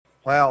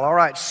Well, all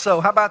right. So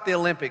how about the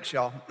Olympics,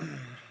 y'all?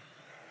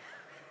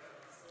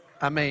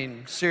 I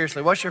mean,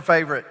 seriously, what's your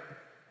favorite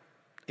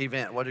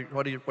event? What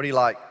do you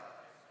like?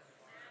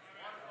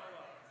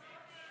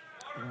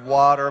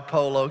 Water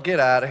polo. Get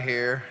out of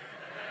here.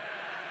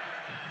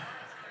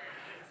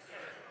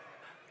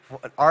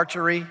 What,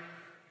 archery?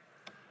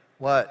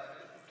 What?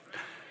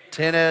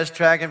 Tennis,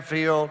 track and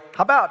field.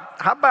 How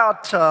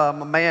about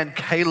my man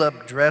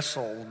Caleb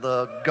Dressel,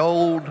 the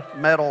gold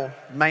medal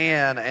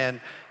man, and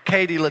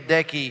Katie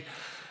Ledecky?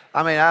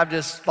 I mean, I've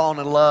just fallen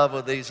in love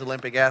with these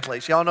Olympic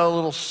athletes. Y'all know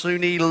little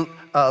Suni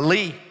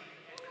Lee.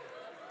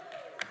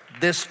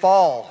 This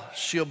fall,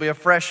 she'll be a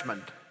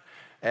freshman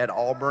at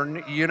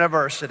Auburn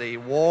University.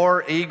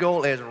 War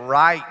Eagle is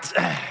right.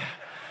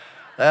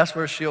 That's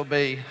where she'll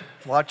be.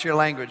 Watch your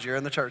language. You're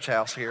in the church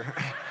house here.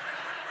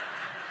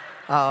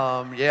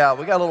 Yeah,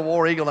 we got a little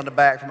War Eagle in the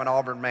back from an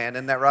Auburn man,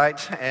 isn't that right?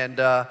 And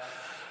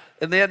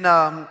then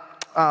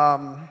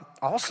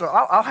also,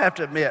 I'll have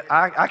to admit,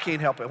 I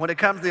can't help it. When it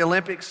comes to the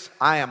Olympics,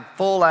 I am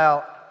full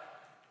out,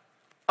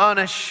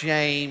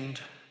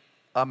 unashamed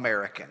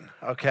American,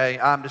 okay?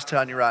 I'm just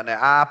telling you right now,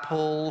 I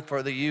pull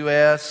for the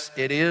U.S.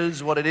 It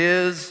is what it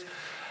is.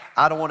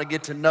 I don't want to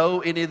get to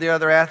know any of the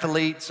other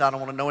athletes. I don't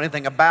want to know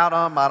anything about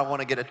them. I don't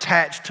want to get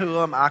attached to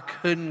them. I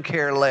couldn't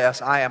care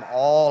less. I am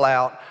all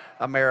out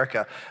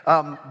America.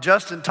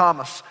 Justin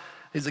Thomas,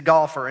 he's a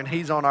golfer, and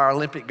he's on our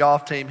Olympic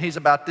golf team. He's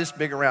about this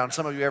big around.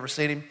 Some of you ever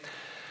seen him?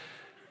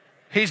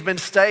 He's been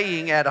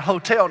staying at a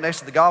hotel next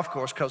to the golf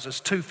course because it's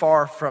too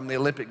far from the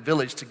Olympic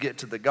Village to get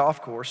to the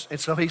golf course. And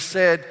so he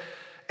said,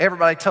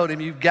 everybody told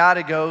him, you've got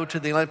to go to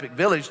the Olympic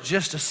Village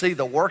just to see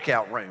the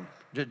workout room,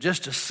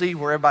 just to see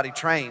where everybody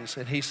trains.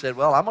 And he said,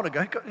 well, I'm going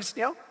to go. He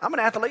said, I'm an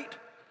athlete.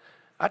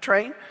 I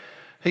train.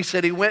 He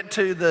said he went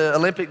to the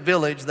Olympic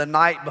Village the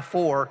night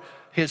before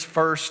his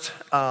first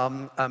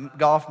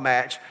golf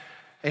match,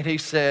 and he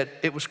said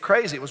it was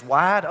crazy. It was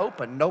wide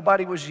open.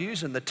 Nobody was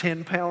using the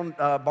 10-pound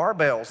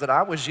barbells that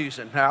I was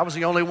using. I was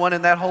the only one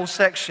in that whole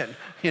section,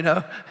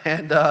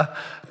 and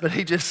but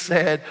he just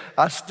said,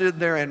 I stood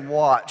there and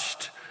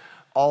watched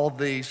all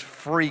these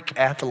freak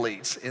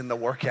athletes in the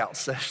workout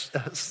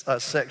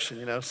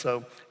section,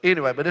 So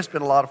anyway, but it's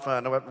been a lot of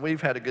fun.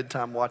 We've had a good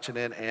time watching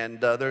it,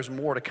 and there's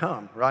more to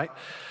come, right?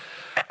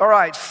 All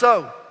right,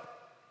 so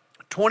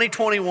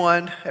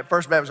 2021 at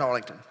First Baptist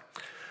Arlington.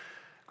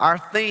 Our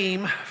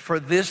theme for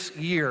this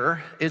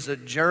year is a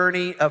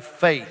journey of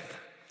faith.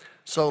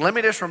 So let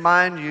me just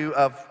remind you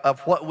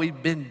of what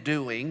we've been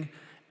doing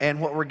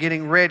and what we're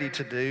getting ready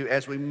to do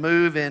as we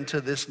move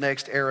into this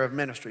next era of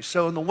ministry.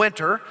 So in the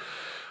winter,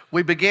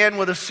 we began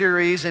with a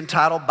series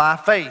entitled By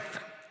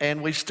Faith,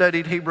 and we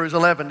studied Hebrews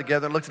 11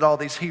 together and looked at all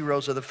these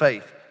heroes of the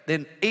faith.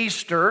 Then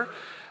Easter,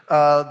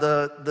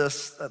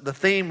 the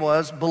theme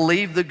was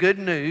Believe the Good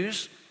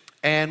News,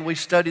 and we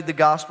studied the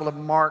Gospel of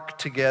Mark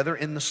together.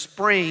 In the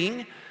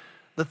spring,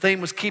 the theme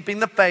was Keeping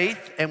the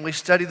Faith, and we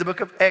studied the book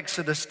of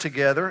Exodus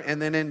together.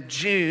 And then in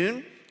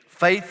June,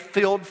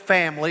 Faith-Filled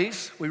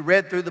Families, we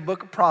read through the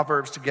book of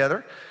Proverbs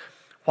together.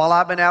 While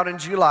I've been out in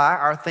July,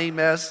 our theme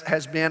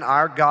has been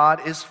Our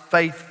God is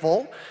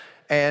Faithful.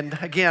 And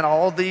again,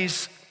 all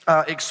these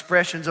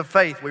expressions of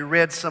faith. We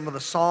read some of the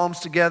Psalms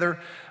together.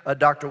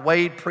 Dr.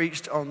 Wade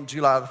preached on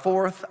July the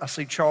 4th. I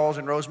see Charles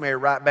and Rosemary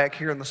right back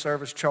here in the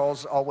service.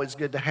 Charles, always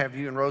good to have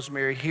you and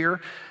Rosemary here.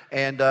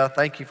 And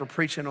thank you for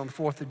preaching on the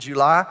 4th of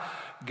July.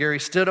 Gary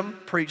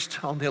Stidham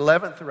preached on the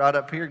 11th right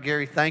up here.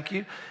 Gary, thank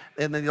you.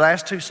 And then the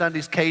last 2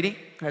 Sundays, Katie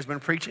has been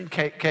preaching.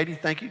 Katie,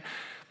 thank you.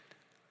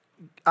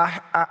 I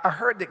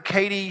heard that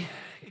Katie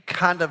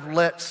kind of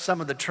let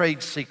some of the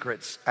trade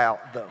secrets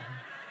out, though.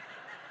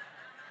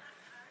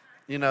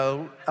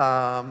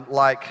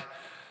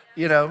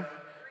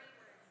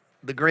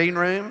 The green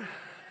room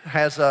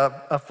has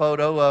a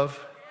photo of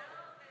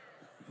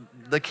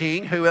the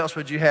king. Who else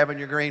would you have in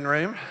your green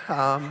room?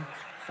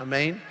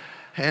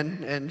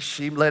 And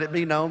she let it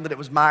be known that it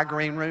was my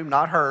green room,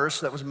 not hers.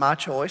 So that was my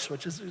choice,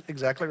 which is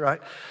exactly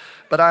right.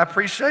 But I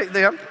appreciate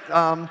them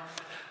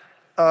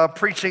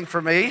preaching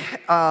for me.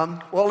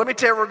 Well, let me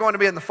tell you where we're going to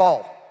be in the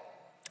fall.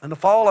 In the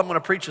fall, I'm going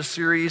to preach a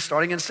series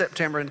starting in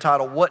September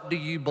entitled, What Do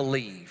You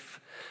Believe?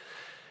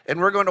 And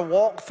we're going to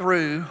walk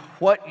through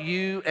what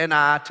you and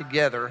I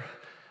together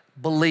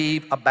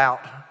believe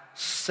about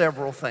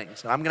several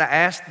things. And I'm going to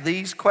ask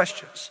these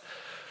questions.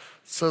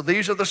 So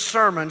these are the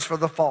sermons for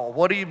the fall.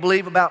 What do you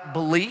believe about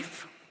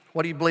belief?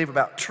 What do you believe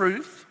about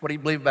truth? What do you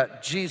believe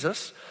about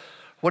Jesus?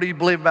 What do you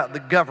believe about the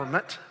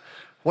government?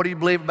 What do you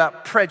believe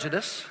about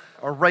prejudice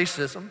or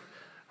racism?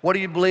 What do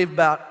you believe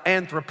about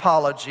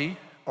anthropology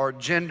or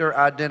gender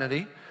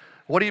identity?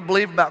 What do you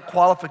believe about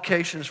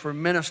qualifications for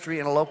ministry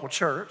in a local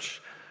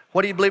church?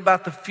 What do you believe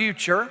about the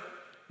future?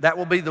 That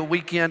will be the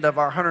weekend of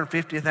our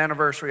 150th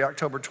anniversary,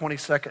 October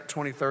 22nd,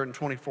 23rd, and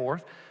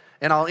 24th.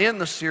 And I'll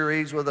end the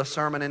series with a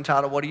sermon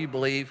entitled, What Do You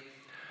Believe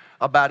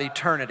About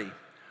Eternity?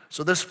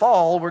 So this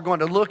fall, we're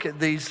going to look at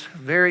these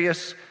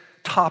various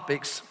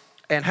topics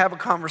and have a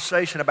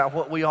conversation about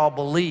what we all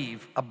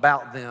believe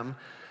about them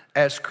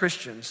as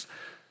Christians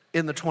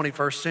in the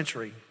 21st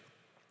century.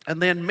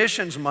 And then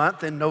Missions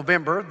Month in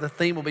November, the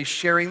theme will be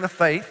Sharing the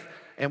Faith.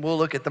 And we'll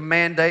look at the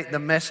mandate, the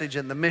message,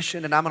 and the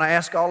mission. And I'm going to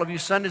ask all of you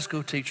Sunday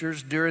school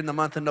teachers during the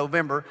month of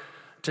November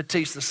to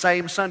teach the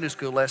same Sunday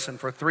school lesson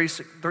for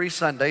three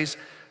Sundays,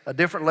 a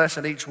different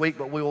lesson each week,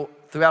 but we will,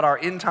 throughout our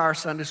entire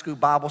Sunday school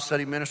Bible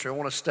study ministry, I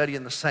want to study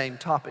in the same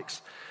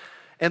topics.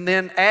 And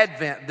then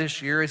Advent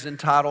this year is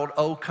entitled,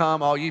 O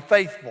Come All Ye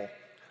Faithful.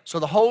 So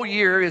the whole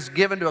year is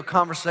given to a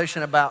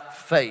conversation about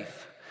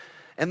faith.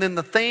 And then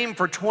the theme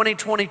for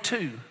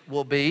 2022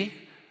 will be,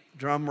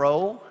 drum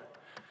roll,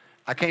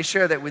 I can't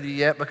share that with you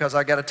yet because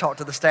I got to talk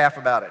to the staff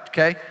about it,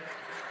 okay?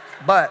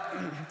 But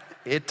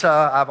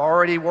I've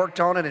already worked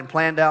on it and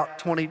planned out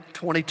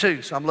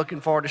 2022, so I'm looking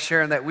forward to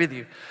sharing that with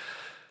you.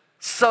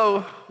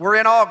 So we're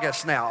in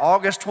August now,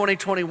 August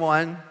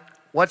 2021.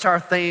 What's our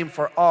theme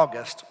for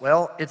August?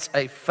 Well, it's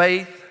a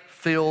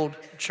faith-filled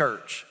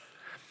church.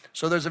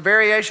 So there's a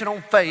variation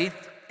on faith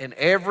in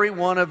every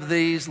one of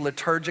these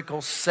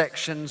liturgical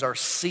sections or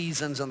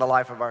seasons in the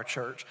life of our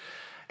church.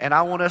 And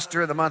I want us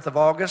during the month of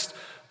August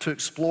to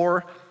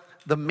explore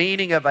the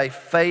meaning of a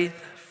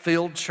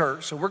faith-filled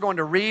church. So we're going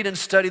to read and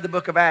study the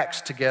book of Acts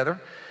together.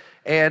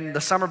 And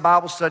the summer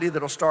Bible study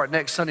that'll start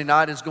next Sunday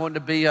night is going to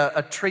be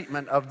a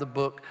treatment of the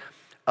book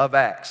of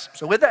Acts.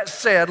 So with that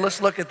said,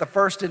 let's look at the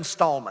first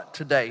installment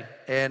today.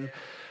 And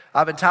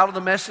I've entitled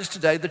the message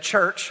today, The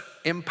Church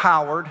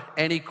Empowered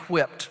and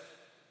Equipped.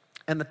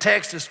 And the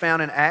text is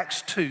found in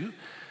Acts 2.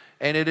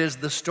 And it is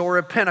the story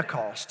of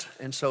Pentecost.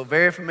 And so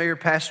very familiar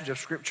passage of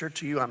scripture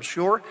to you, I'm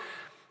sure.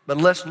 But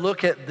let's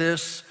look at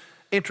this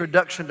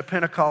introduction to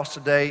Pentecost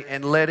today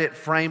and let it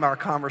frame our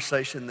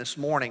conversation this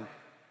morning.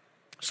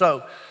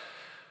 So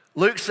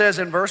Luke says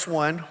in verse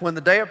 1, when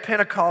the day of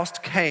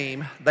Pentecost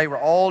came, they were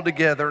all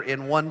together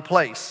in one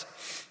place.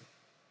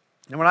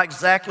 And we're not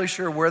exactly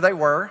sure where they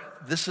were.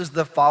 This is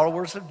the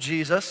followers of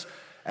Jesus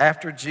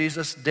after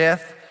Jesus'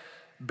 death,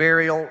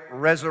 burial,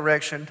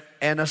 resurrection,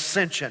 and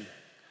ascension.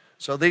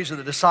 So these are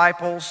the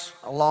disciples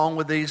along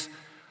with these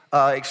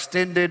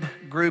extended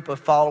group of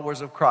followers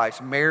of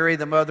Christ. Mary,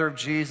 the mother of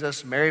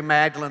Jesus, Mary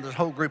Magdalene, this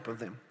whole group of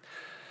them.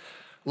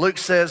 Luke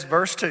says,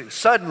 verse 2,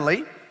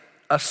 suddenly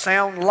a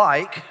sound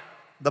like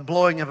the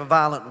blowing of a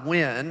violent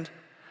wind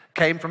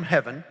came from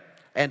heaven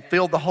and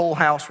filled the whole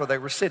house where they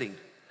were sitting.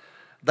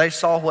 They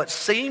saw what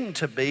seemed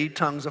to be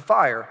tongues of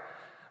fire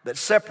that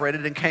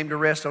separated and came to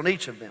rest on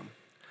each of them.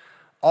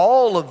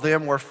 All of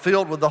them were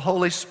filled with the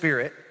Holy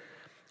Spirit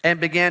and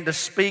began to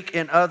speak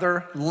in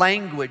other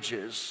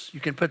languages. You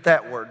can put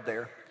that word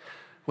there.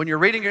 When you're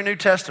reading your New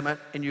Testament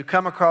and you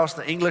come across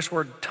the English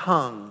word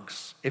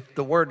tongues, if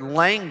the word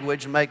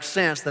language makes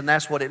sense, then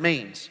that's what it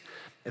means.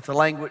 If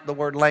the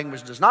word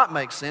language does not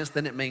make sense,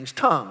 then it means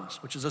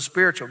tongues, which is a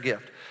spiritual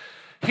gift.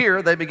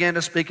 Here, they began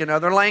to speak in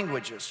other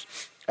languages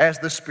as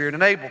the Spirit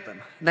enabled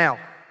them. Now,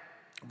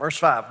 verse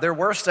 5, there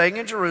were staying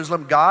in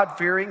Jerusalem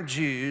God-fearing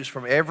Jews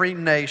from every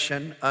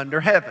nation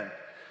under heaven.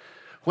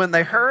 When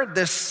they heard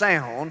this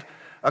sound,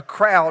 a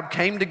crowd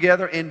came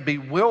together in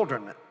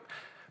bewilderment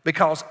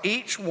because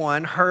each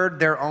one heard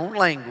their own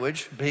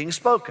language being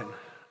spoken.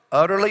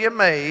 Utterly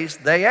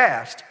amazed, they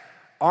asked,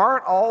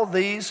 aren't all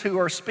these who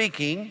are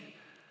speaking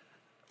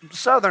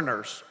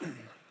Southerners?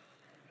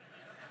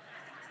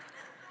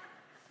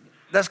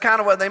 That's kind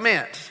of what they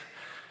meant.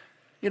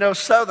 You know,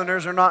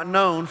 Southerners are not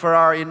known for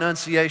our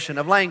enunciation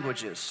of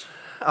languages.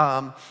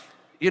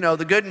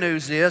 The good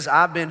news is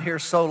I've been here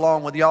so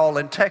long with y'all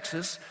in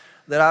Texas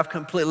that I've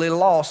completely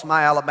lost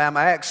my Alabama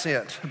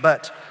accent.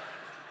 But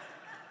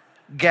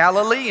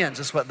Galileans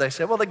is what they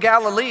said. Well, the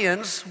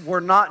Galileans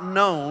were not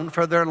known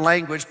for their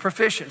language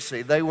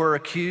proficiency. They were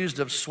accused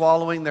of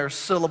swallowing their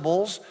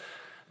syllables.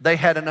 They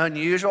had an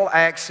unusual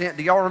accent.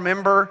 Do y'all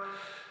remember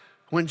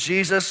when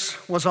Jesus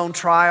was on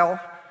trial?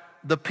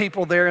 The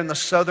people there in the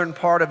southern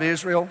part of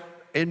Israel,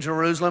 in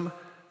Jerusalem,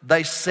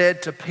 they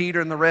said to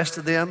Peter and the rest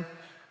of them,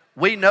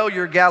 we know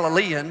you're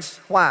Galileans.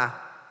 Why?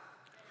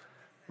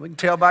 We can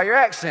tell by your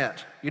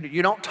accent.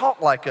 You don't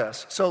talk like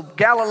us. So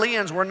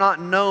Galileans were not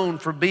known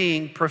for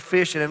being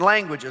proficient in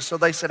languages. So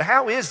they said,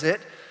 how is it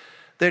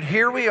that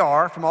here we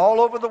are from all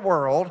over the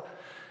world,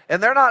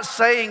 and they're not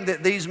saying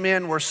that these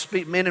men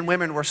and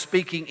women were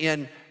speaking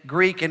in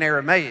Greek and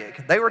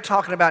Aramaic. They were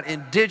talking about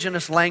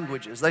indigenous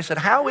languages. They said,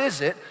 how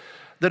is it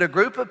that a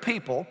group of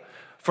people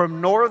from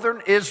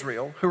northern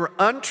Israel who are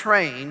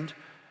untrained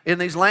in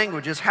these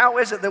languages, how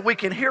is it that we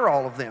can hear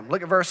all of them?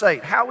 Look at verse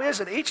 8. How is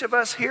it each of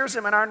us hears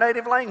them in our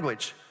native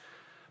language?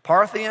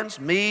 Parthians,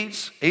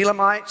 Medes,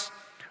 Elamites,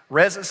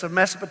 residents of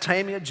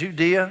Mesopotamia,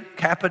 Judea,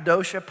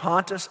 Cappadocia,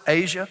 Pontus,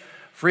 Asia,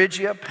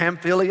 Phrygia,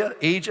 Pamphylia,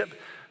 Egypt,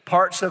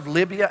 parts of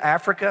Libya,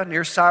 Africa,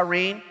 near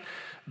Cyrene,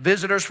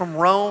 visitors from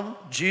Rome,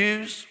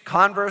 Jews,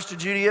 converts to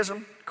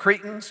Judaism,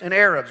 Cretans, and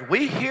Arabs.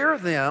 We hear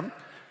them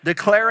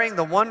declaring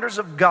the wonders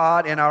of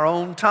God in our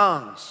own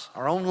tongues,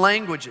 our own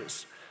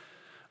languages.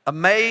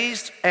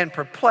 Amazed and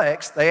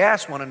perplexed, they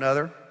asked one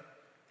another,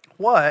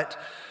 what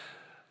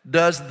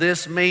does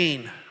this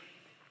mean?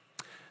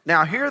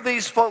 Now, here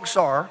these folks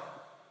are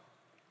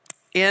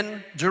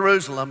in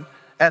Jerusalem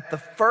at the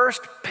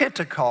first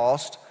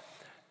Pentecost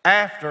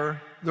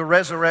after the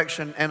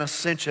resurrection and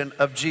ascension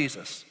of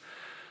Jesus.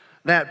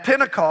 Now at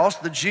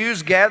Pentecost, the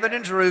Jews gathered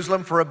in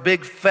Jerusalem for a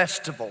big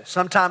festival.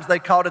 Sometimes they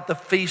called it the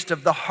Feast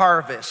of the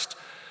Harvest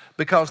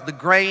because the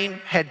grain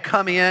had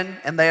come in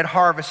and they had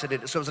harvested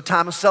it. So it was a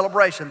time of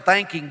celebration,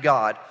 thanking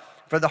God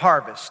for the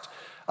harvest.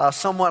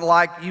 Somewhat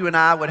like you and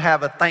I would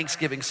have a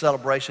Thanksgiving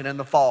celebration in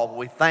the fall where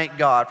we thank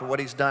God for what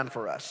He's done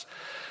for us.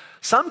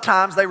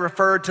 Sometimes they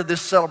referred to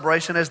this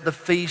celebration as the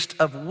Feast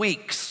of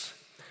Weeks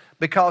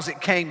because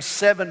it came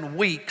 7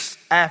 weeks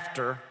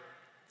after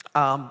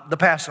the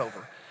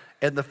Passover.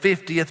 And the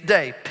 50th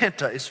day,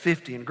 Penta is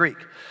 50 in Greek.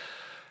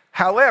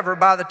 However,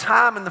 by the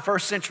time in the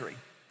first century,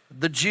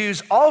 the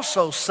Jews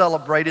also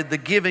celebrated the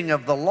giving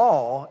of the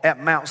law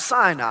at Mount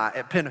Sinai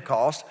at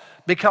Pentecost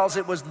because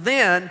it was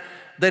then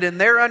that in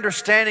their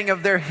understanding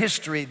of their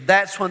history,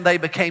 that's when they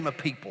became a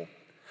people.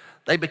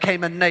 They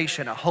became a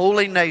nation, a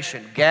holy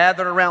nation,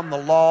 gathered around the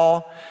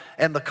law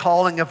and the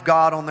calling of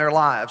God on their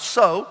lives.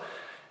 So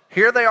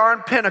here they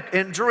are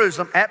in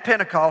Jerusalem at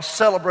Pentecost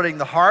celebrating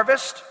the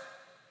harvest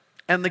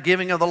and the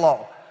giving of the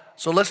law.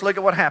 So let's look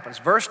at what happens.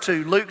 Verse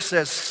 2, Luke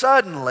says,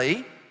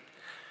 suddenly,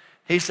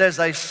 he says,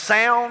 a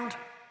sound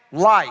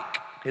like.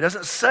 He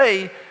doesn't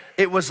say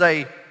it was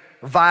a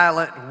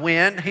violent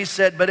wind. He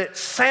said, but it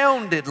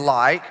sounded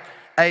like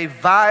a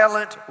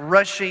violent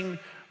rushing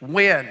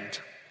wind.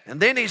 And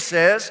then he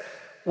says,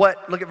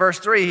 look at verse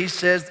 3, he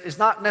says, it's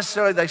not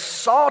necessarily they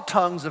saw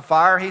tongues of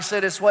fire. He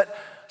said it's what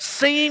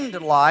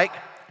seemed like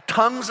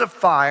tongues of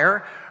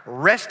fire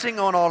resting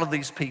on all of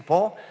these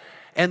people.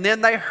 And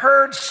then they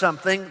heard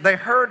something. They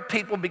heard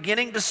people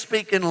beginning to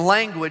speak in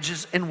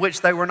languages in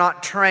which they were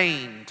not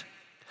trained.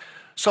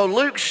 So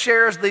Luke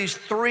shares these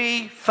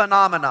 3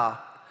 phenomena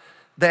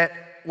that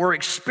were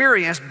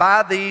experienced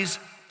by these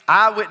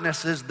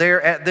eyewitnesses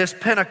there at this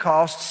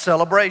Pentecost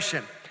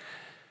celebration.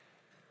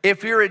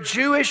 If you're a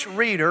Jewish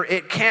reader,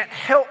 it can't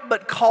help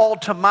but call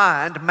to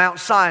mind Mount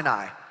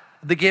Sinai,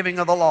 the giving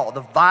of the law,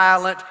 the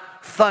violent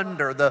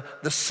thunder,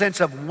 the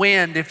sense of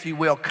wind, if you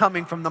will,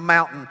 coming from the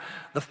mountain,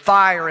 the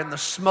fire and the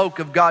smoke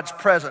of God's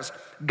presence,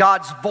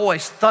 God's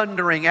voice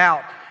thundering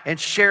out and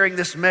sharing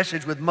this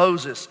message with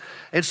Moses.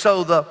 And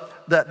so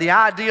the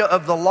idea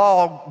of the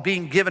law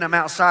being given at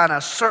Mount Sinai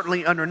is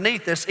certainly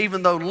underneath this,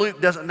 even though Luke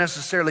doesn't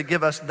necessarily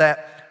give us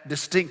that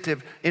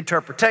distinctive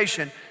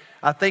interpretation.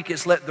 I think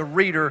it's let the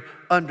reader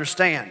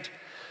understand.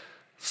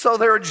 So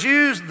there are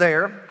Jews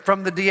there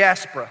from the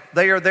diaspora.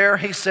 They are there,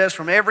 he says,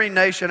 from every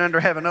nation under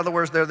heaven. In other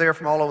words, they're there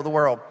from all over the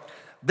world.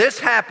 This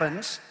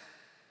happens,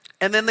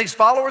 and then these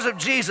followers of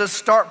Jesus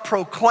start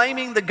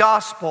proclaiming the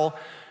gospel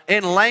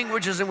in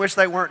languages in which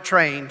they weren't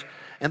trained.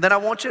 And then I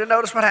want you to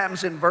notice what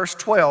happens in verse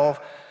 12.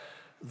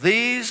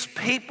 These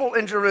people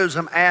in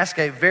Jerusalem ask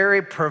a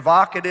very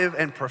provocative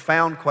and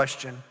profound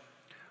question.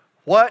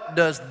 What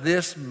does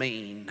this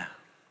mean?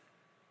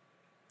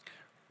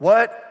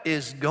 What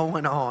is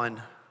going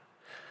on?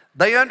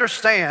 They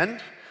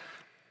understand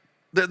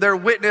that they're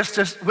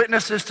witnesses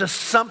to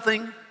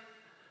something.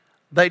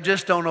 They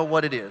just don't know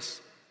what it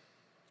is.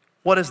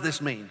 What does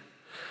this mean?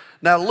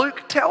 Now,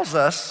 Luke tells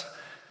us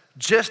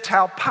just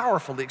how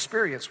powerful the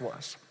experience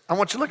was. I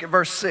want you to look at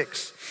verse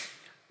 6.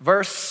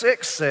 Verse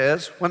 6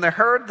 says, when they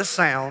heard the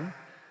sound,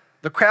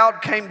 the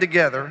crowd came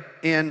together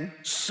in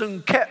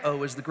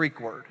sunkeo is the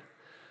Greek word.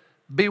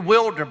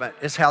 Bewilderment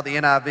is how the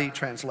NIV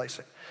translates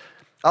it.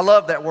 I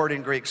love that word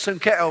in Greek.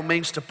 Sunkeo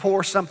means to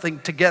pour something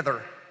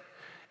together.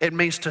 It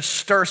means to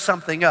stir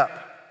something up.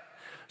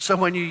 So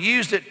when you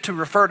used it to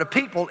refer to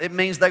people, it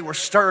means they were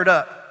stirred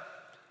up.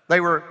 They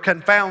were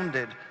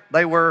confounded.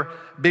 They were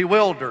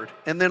bewildered.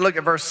 And then look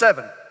at verse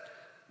 7.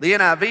 The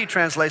NIV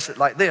translates it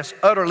like this,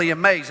 utterly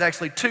amazed.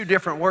 Actually, 2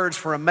 different words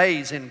for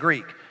amaze in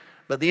Greek.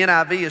 But the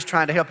NIV is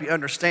trying to help you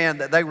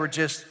understand that they were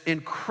just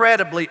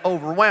incredibly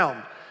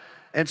overwhelmed.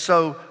 And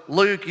so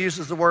Luke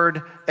uses the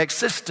word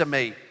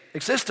existemi.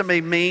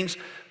 Existemi means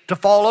to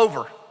fall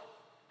over.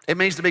 It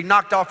means to be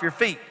knocked off your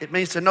feet. It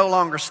means to no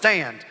longer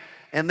stand.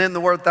 And then the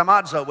word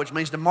thaumazo, which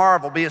means to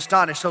marvel, be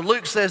astonished. So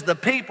Luke says the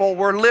people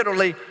were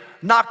literally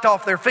knocked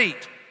off their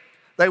feet.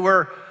 They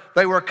were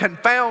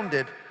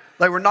confounded.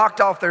 They were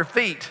knocked off their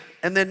feet.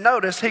 And then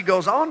notice he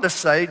goes on to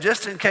say,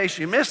 just in case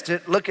you missed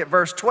it, look at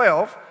verse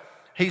 12.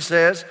 He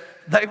says,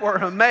 they were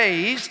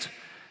amazed.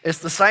 It's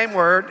the same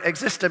word,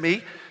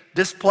 existemi,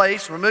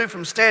 displaced, removed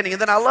from standing.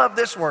 And then I love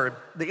this word.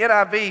 The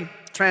NIV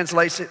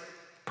translates it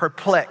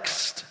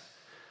perplexed.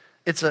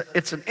 It's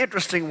an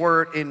interesting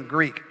word in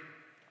Greek.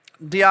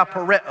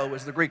 Diaporeo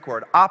is the Greek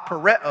word.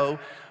 Aporeo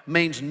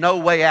means no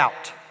way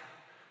out.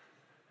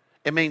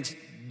 It means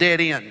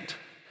dead end.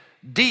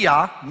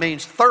 Dia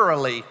means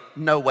thoroughly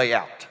no way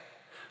out.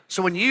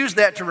 So when you use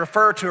that to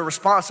refer to a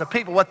response of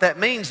people, what that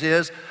means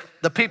is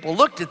the people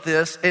looked at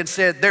this and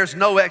said, there's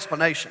no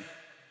explanation.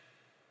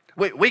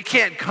 We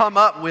can't come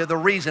up with a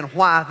reason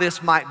why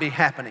this might be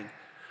happening.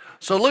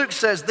 So Luke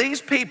says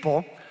these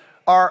people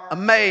are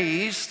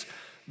amazed,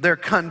 they're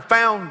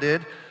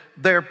confounded,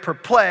 they're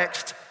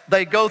perplexed.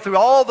 They go through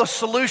all the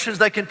solutions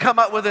they can come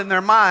up with in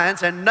their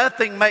minds and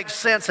nothing makes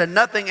sense and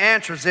nothing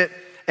answers it.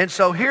 And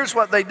so here's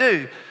what they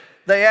do.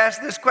 they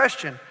asked this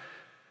question: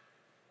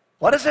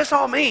 what does this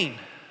all mean?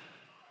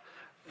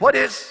 What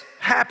is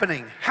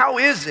happening? How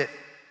is it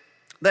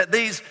that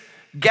these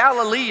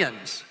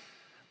Galileans,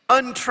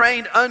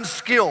 untrained,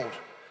 unskilled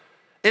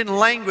in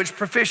language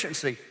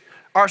proficiency,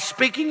 are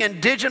speaking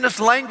indigenous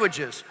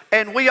languages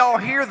and we all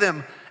hear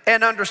them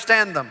and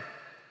understand them?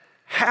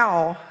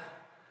 How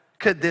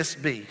could this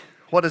be?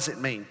 What does it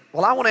mean?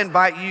 Well, I want to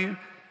invite you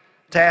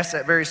to ask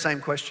that very same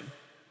question.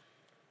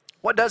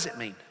 What does it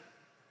mean?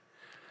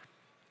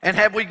 And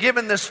have we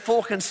given this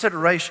full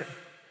consideration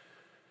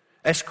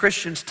as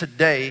Christians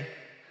today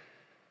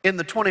in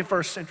the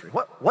 21st century?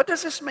 What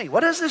does this mean?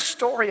 What is this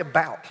story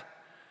about?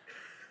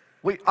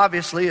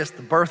 Obviously, it's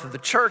the birth of the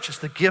church. It's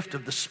the gift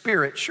of the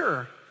Spirit,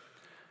 sure.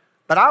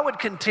 But I would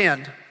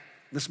contend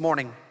this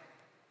morning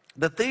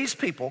that these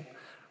people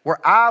were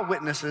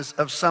eyewitnesses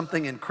of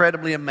something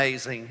incredibly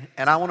amazing,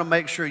 and I want to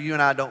make sure you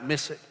and I don't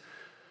miss it,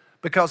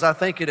 because I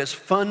think it is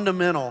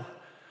fundamental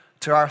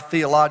to our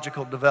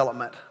theological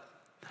development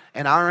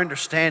and our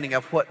understanding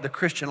of what the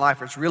Christian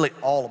life is really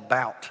all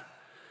about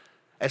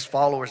as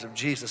followers of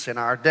Jesus in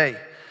our day.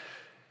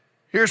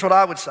 Here's what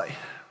I would say.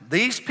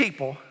 These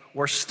people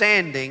were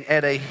standing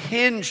at a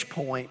hinge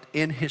point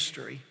in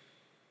history,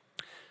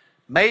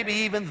 maybe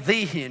even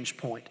the hinge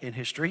point in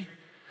history,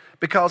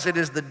 because it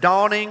is the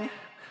dawning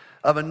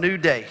of a new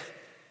day.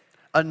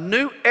 A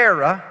new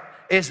era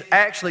is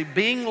actually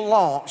being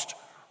launched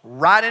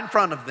right in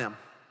front of them.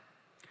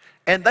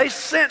 And they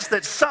sense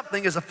that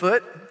something is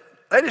afoot.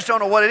 They just don't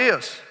know what it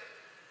is.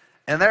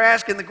 And they're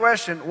asking the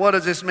question, what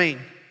does this mean?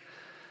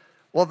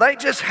 Well, they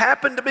just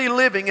happen to be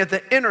living at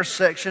the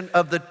intersection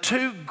of the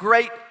two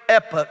great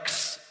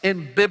epochs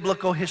in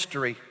biblical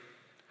history.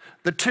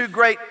 The two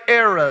great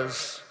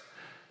eras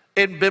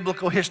in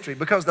biblical history,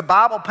 because the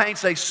Bible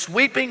paints a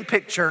sweeping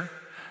picture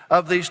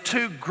of these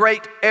two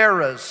great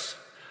eras.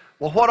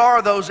 Well, what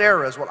are those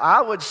eras? Well,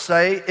 I would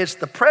say it's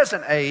the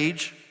present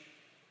age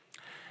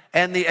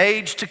and the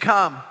age to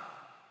come.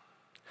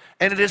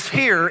 And it is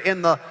here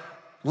in the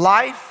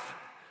life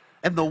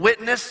and the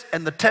witness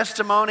and the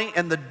testimony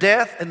and the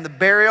death and the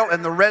burial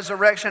and the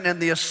resurrection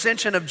and the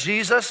ascension of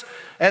Jesus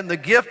and the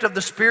gift of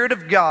the Spirit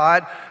of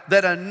God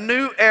that a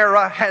new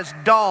era has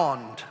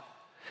dawned.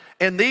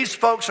 And these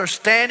folks are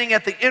standing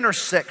at the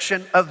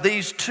intersection of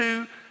these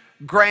two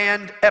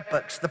grand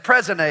epochs, the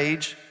present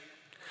age,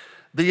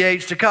 the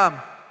age to come.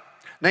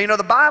 Now, you know,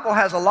 the Bible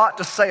has a lot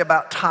to say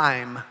about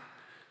time.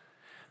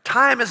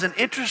 Time is an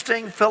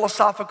interesting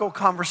philosophical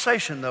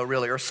conversation, though,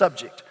 really, or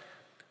subject.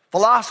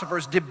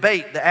 Philosophers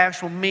debate the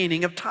actual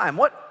meaning of time.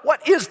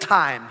 What is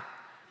time?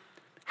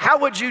 How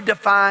would you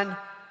define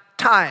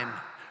time?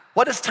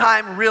 What does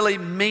time really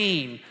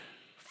mean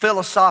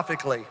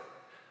philosophically,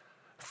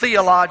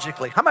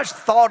 theologically? How much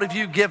thought have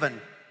you given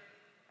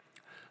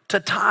to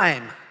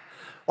time?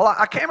 Well,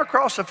 I came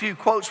across a few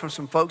quotes from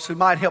some folks who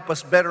might help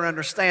us better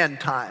understand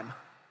time.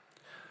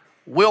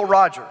 Will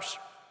Rogers,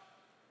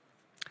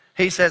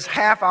 he says,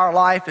 half our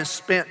life is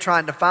spent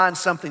trying to find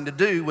something to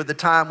do with the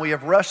time we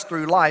have rushed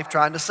through life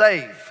trying to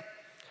save.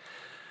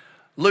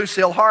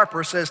 Lucille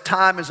Harper says,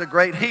 time is a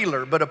great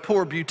healer, but a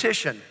poor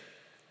beautician.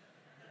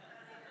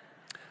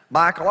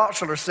 Michael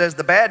Oxler says,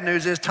 the bad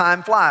news is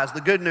time flies.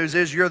 The good news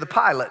is you're the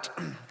pilot.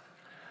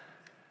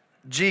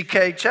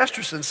 G.K.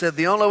 Chesterton said,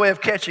 the only way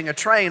of catching a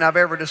train I've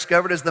ever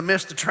discovered is to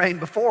miss the train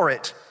before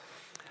it.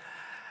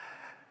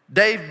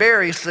 Dave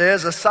Barry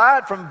says,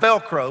 aside from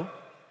Velcro,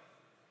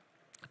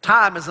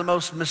 time is the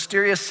most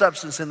mysterious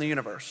substance in the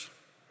universe.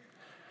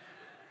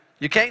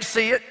 You can't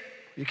see it,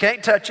 you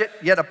can't touch it,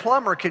 yet a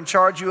plumber can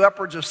charge you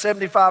upwards of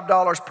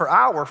 $75 per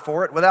hour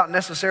for it without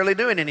necessarily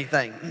doing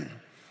anything.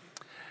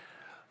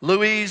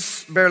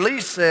 Louise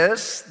Berlise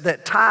says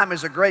that time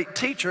is a great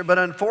teacher, but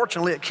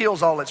unfortunately it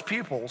kills all its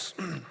pupils.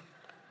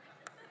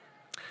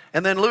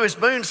 And then Lewis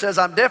Boone says,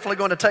 I'm definitely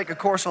going to take a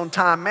course on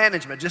time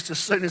management just as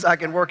soon as I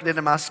can work it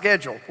into my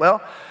schedule.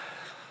 Well,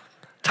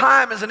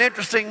 time is an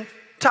interesting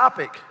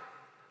topic.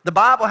 The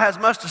Bible has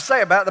much to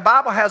say about it. The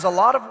Bible has a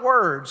lot of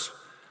words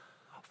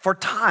for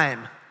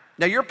time.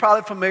 Now, you're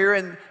probably familiar,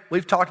 and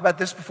we've talked about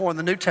this before in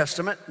the New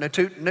Testament.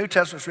 The New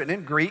Testament's written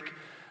in Greek.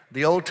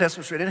 The Old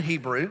Testament's written in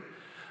Hebrew.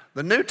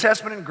 The New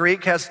Testament in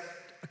Greek has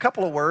a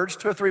couple of words,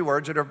 2 or 3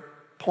 words that are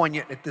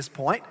poignant at this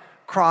point.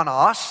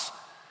 Chronos,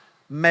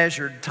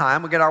 measured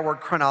time. We get our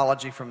word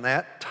chronology from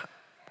that.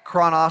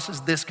 Chronos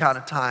is this kind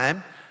of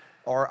time,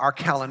 or our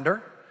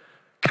calendar.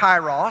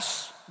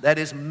 Kairos, that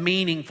is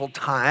meaningful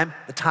time.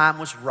 The time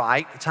was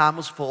right. The time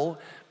was full.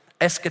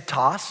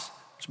 Eschatos,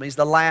 which means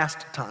the last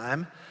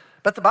time.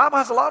 But the Bible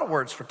has a lot of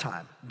words for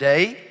time.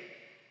 Day,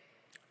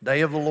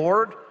 day of the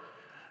Lord,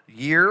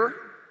 year,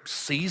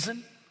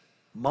 season,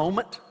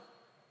 moment,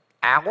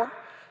 hour,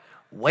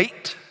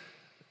 wait,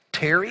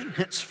 tarry,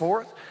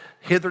 henceforth,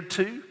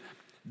 hitherto,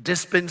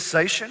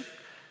 dispensation,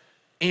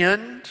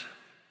 end,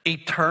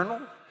 eternal,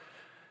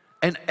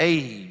 and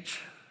age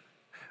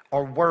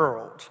or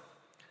world.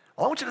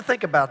 I want you to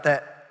think about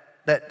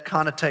that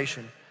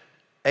connotation,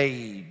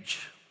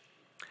 age.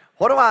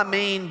 What do I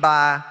mean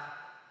by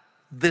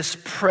this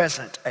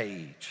present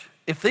age?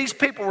 If these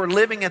people were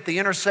living at the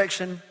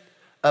intersection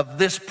of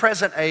this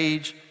present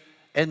age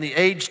and the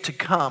age to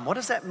come, what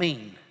does that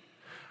mean?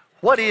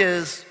 What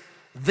is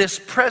this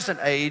present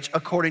age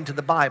according to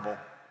the Bible?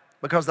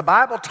 Because the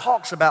Bible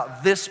talks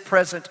about this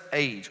present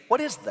age.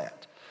 What is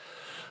that?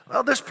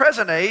 Well, this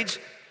present age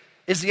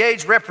is the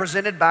age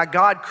represented by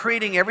God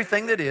creating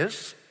everything that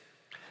is.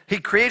 He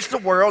creates the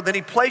world, then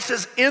he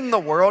places in the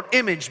world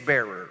image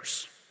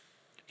bearers,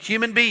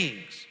 human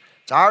beings.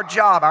 It's our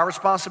job, our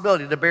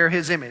responsibility to bear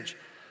his image.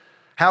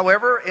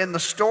 However, in the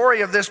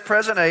story of this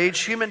present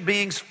age, human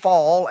beings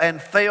fall and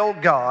fail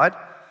God,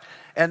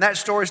 and that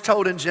story is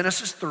told in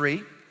Genesis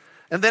 3.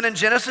 And then in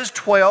Genesis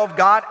 12,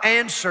 God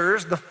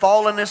answers the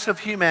fallenness of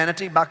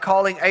humanity by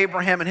calling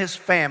Abraham and his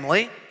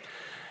family.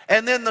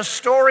 And then the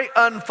story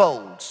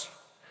unfolds.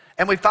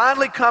 And we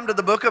finally come to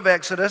the book of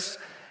Exodus,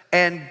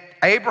 and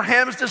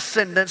Abraham's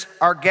descendants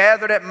are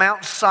gathered at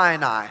Mount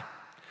Sinai.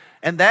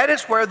 And that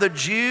is where the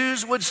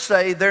Jews would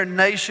say their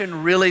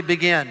nation really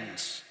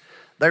begins.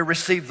 They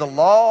receive the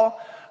law,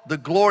 the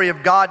glory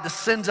of God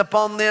descends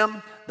upon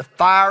them, the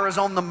fire is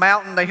on the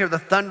mountain, they hear the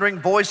thundering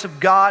voice of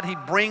God, he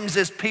brings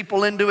his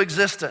people into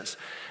existence.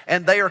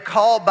 And they are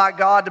called by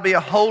God to be a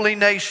holy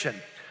nation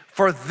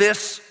for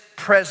this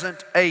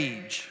present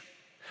age.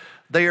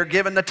 They are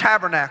given the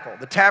tabernacle.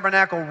 The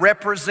tabernacle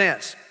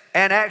represents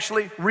and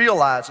actually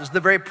realizes the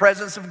very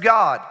presence of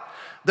God.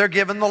 They're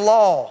given the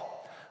law,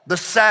 the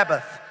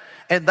Sabbath,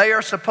 and they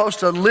are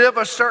supposed to live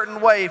a certain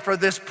way for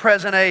this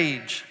present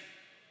age.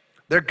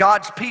 They're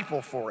God's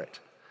people for it.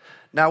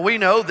 Now we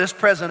know this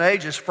present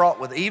age is fraught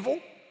with evil,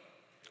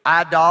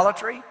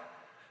 idolatry,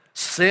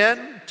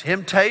 sin,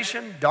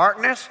 temptation,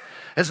 darkness.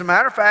 As a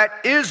matter of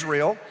fact,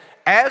 Israel,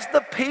 as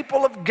the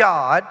people of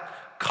God,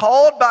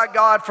 called by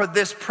God for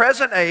this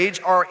present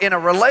age, are in a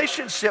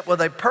relationship with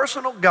a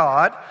personal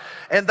God,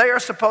 and they are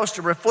supposed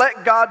to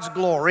reflect God's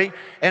glory.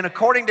 And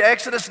according to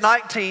Exodus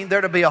 19,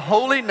 they're to be a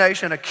holy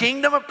nation, a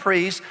kingdom of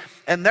priests,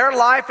 and their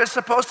life is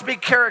supposed to be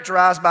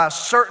characterized by a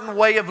certain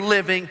way of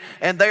living,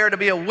 and they are to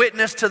be a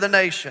witness to the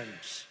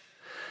nations.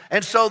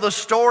 And so the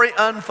story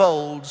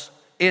unfolds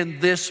in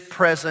this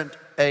present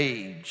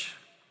age.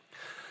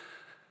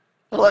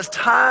 Well, as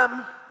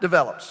time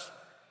develops,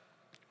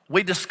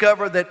 we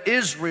discover that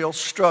Israel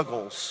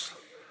struggles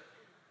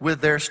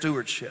with their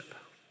stewardship.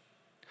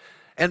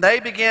 And they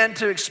began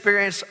to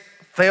experience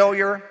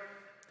failure,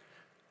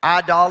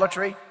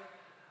 idolatry.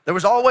 There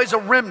was always a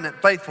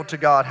remnant faithful to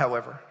God,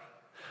 however.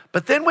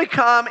 But then we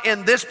come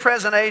in this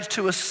present age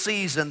to a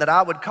season that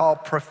I would call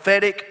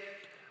prophetic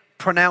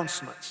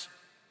pronouncements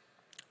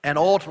and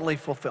ultimately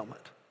fulfillment.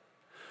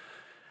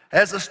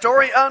 As the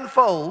story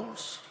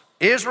unfolds,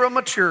 Israel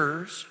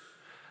matures.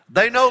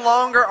 They no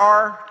longer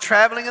are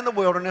traveling in the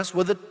wilderness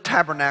with a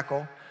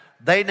tabernacle.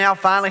 They now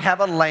finally have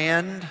a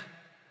land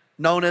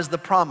known as the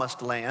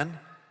Promised Land.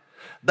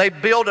 They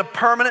build a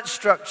permanent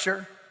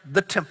structure,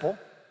 the temple,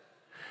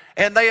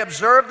 and they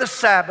observe the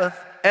Sabbath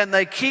and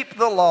they keep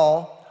the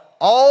law,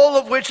 all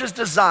of which is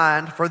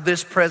designed for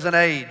this present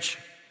age.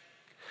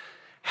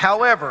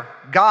 However,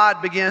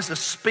 God begins to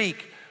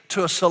speak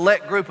to a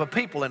select group of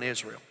people in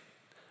Israel,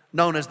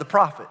 known as the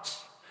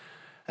prophets.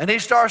 And he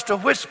starts to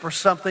whisper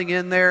something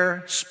in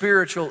their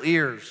spiritual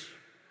ears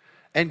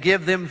and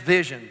give them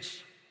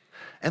visions.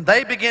 And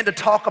they begin to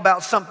talk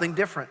about something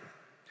different.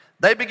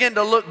 They begin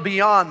to look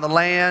beyond the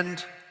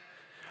land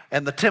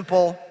and the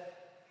temple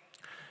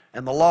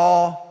and the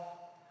law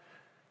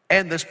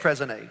and this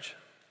present age.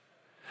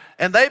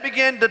 And they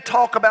begin to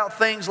talk about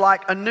things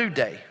like a new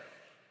day,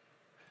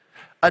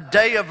 a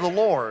day of the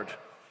Lord,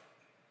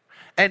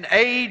 an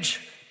age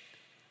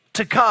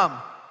to come.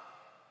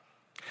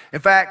 In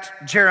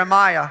fact,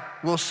 Jeremiah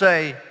will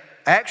say,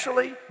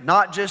 actually,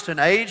 not just an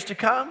age to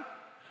come,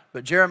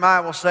 but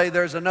Jeremiah will say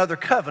there's another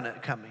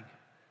covenant coming,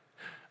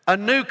 a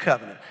new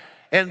covenant.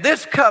 And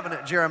this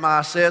covenant,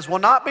 Jeremiah says, will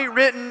not be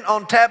written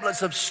on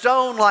tablets of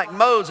stone like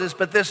Moses,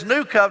 but this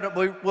new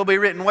covenant will be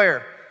written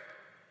where?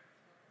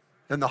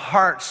 In the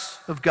hearts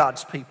of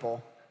God's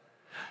people.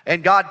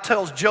 And God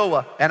tells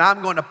Joah, and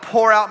I'm going to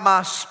pour out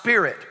my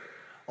spirit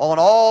on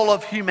all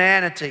of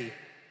humanity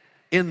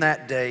in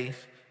that day.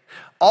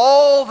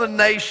 All the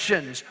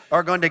nations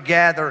are going to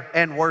gather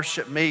and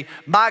worship me.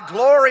 My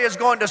glory is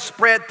going to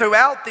spread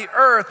throughout the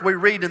earth, we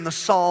read in the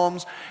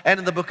Psalms and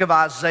in the book of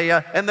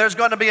Isaiah. And there's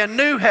going to be a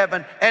new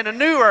heaven and a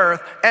new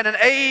earth and an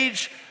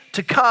age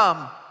to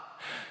come.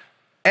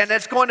 And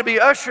it's going to be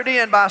ushered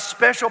in by a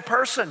special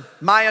person.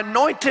 My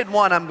anointed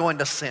one I'm going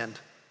to send.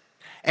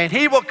 And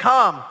he will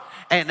come,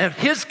 and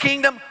his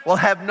kingdom will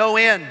have no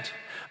end.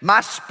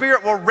 My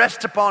spirit will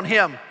rest upon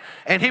him.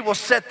 And he will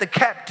set the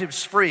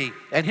captives free,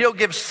 and he'll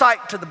give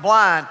sight to the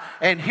blind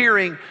and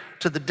hearing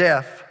to the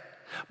deaf.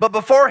 But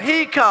before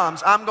he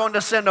comes, I'm going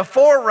to send a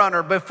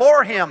forerunner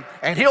before him,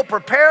 and he'll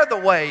prepare the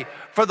way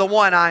for the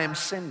one I am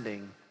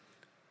sending.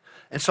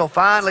 And so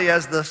finally,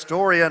 as the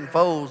story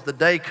unfolds, the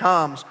day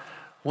comes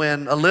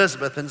when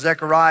Elizabeth and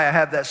Zechariah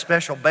have that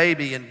special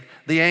baby, and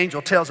the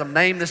angel tells them,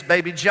 name this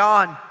baby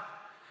John,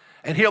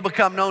 and he'll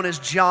become known as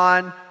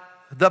John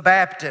the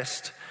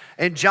Baptist.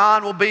 And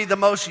John will be the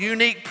most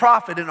unique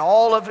prophet in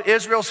all of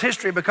Israel's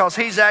history because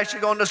he's actually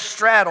going to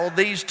straddle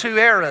these two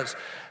eras.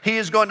 He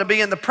is going to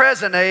be in the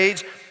present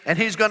age, and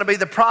he's going to be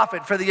the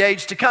prophet for the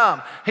age to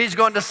come. He's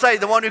going to say,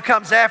 the one who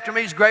comes after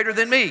me is greater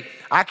than me.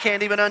 I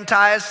can't even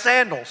untie his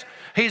sandals.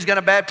 He's going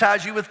to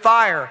baptize you with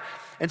fire.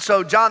 And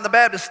so John the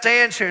Baptist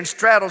stands here and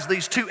straddles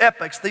these two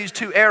epochs, these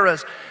two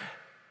eras.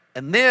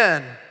 And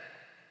then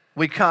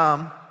we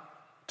come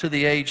to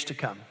the age to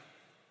come.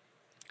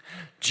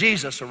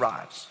 Jesus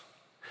arrives.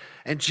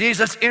 And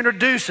Jesus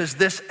introduces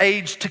this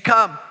age to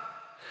come.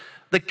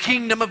 The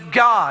kingdom of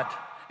God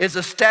is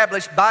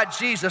established by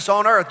Jesus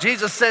on earth.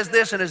 Jesus says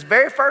this in his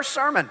very first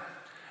sermon.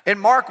 In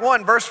Mark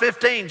 1, verse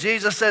 15,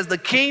 Jesus says, the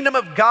kingdom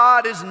of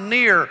God is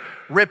near.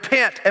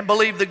 Repent and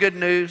believe the good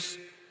news.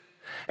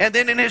 And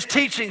then in his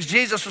teachings,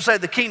 Jesus will say,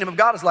 the kingdom of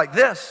God is like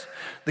this.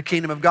 The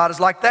kingdom of God is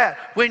like that.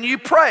 When you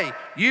pray,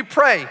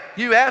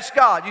 you ask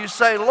God, you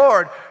say,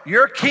 Lord,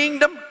 your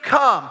kingdom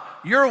come,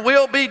 your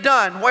will be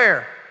done.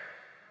 Where?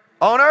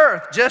 On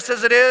earth, just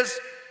as it is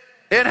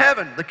in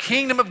heaven. The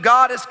kingdom of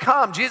God has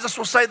come. Jesus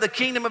will say the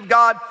kingdom of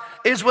God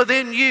is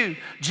within you.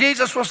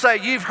 Jesus will say,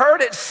 you've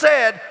heard it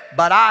said,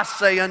 but I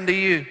say unto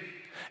you.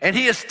 And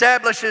he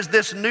establishes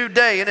this new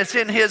day, and it's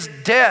in his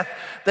death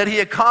that he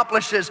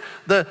accomplishes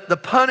the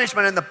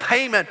punishment and the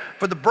payment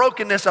for the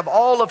brokenness of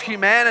all of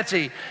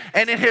humanity.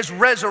 And in his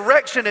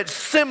resurrection, it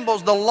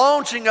symbols the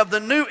launching of the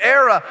new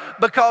era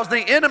because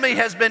the enemy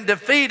has been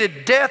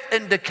defeated. Death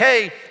and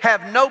decay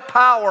have no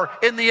power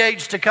in the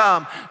age to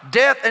come.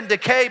 Death and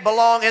decay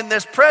belong in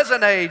this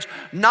present age,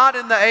 not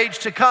in the age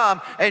to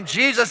come. And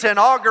Jesus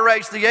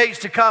inaugurates the age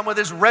to come with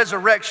his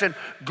resurrection,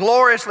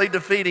 gloriously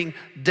defeating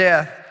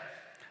death.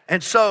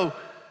 And so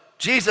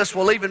Jesus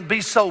will even be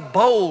so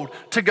bold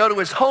to go to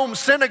his home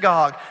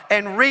synagogue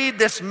and read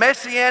this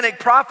messianic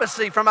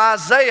prophecy from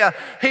Isaiah.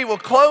 He will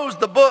close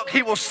the book.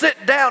 He will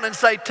sit down and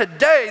say,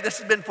 today this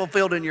has been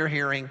fulfilled in your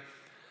hearing.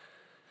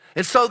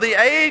 And so the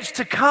age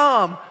to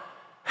come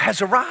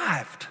has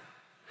arrived.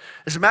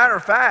 As a matter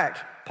of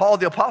fact, Paul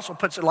the Apostle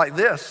puts it like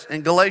this.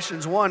 In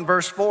Galatians 1,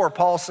 verse 4,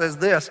 Paul says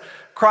this,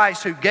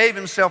 Christ who gave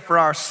himself for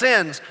our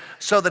sins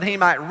so that he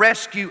might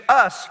rescue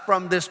us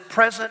from this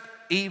present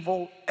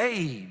evil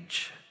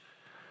age.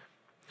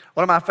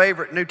 One of my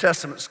favorite New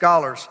Testament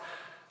scholars,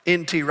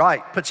 N.T.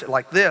 Wright, puts it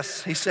like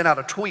this. He sent out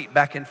a tweet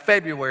back in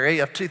February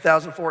of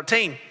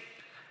 2014.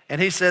 And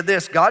he said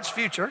this, God's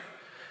future,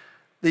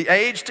 the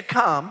age to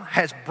come,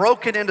 has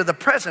broken into the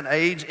present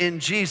age in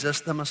Jesus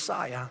the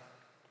Messiah.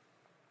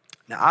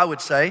 Now, I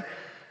would say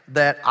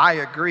that I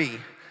agree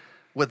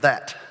with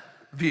that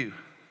view,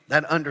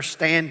 that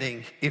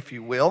understanding, if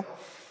you will,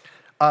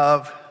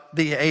 of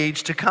the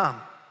age to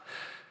come.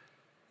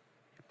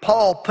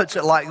 Paul puts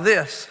it like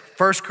this,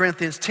 1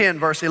 Corinthians 10,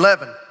 verse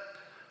 11.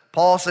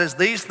 Paul says,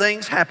 these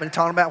things happened,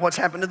 talking about what's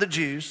happened to the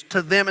Jews,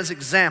 to them as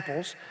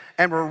examples,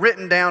 and were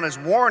written down as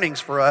warnings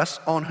for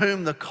us, on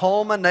whom the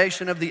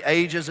culmination of the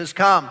ages has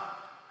come.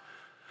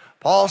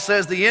 Paul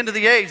says the end of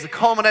the age, the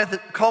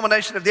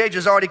culmination of the age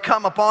has already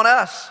come upon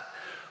us.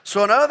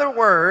 So in other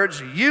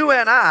words, you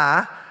and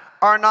I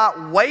are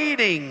not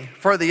waiting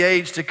for the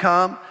age to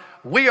come.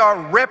 We are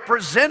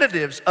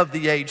representatives of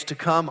the age to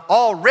come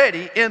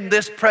already in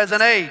this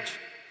present age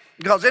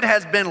because it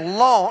has been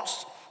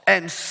launched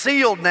and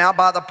sealed now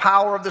by the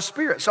power of the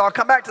Spirit. So I'll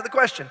come back to the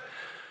question.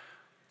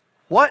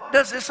 What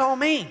does this all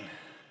mean?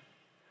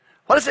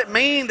 What does it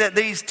mean that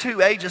these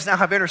two ages now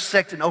have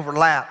intersected and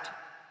overlapped?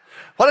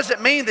 What does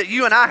it mean that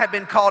you and I have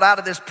been called out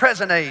of this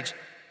present age?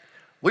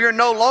 We are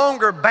no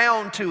longer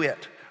bound to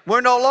it. We're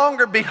no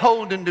longer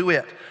beholden to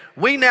it.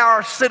 We now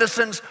are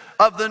citizens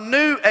of the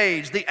new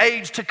age, the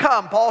age to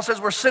come. Paul says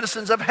we're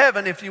citizens of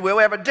heaven, if you will.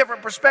 We have a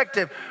different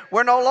perspective.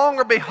 We're no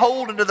longer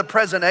beholden to the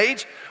present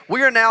age.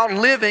 We are now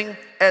living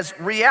as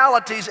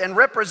realities and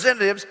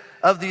representatives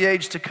of the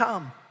age to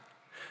come.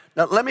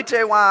 Now, let me tell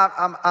you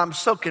why I'm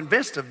so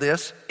convinced of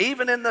this,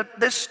 even in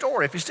this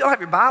story. If you still have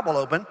your Bible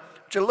open,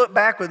 would you look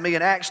back with me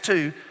in Acts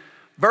 2,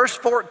 verse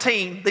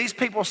 14. These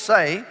people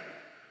say,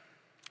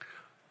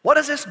 what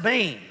does this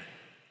mean?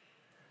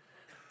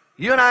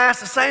 You and I ask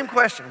the same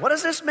question. What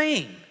does this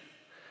mean?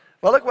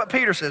 Well, look what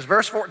Peter says,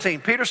 verse 14.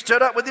 Peter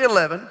stood up with the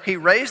 11. He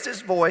raised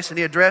his voice and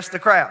he addressed the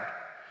crowd.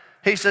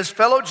 He says,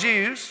 fellow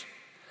Jews,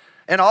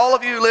 and all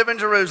of you who live in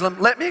Jerusalem,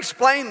 let me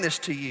explain this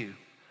to you.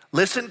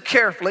 Listen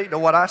carefully to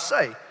what I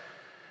say.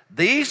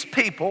 These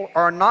people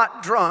are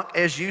not drunk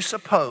as you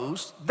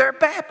suppose. They're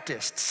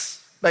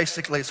Baptists,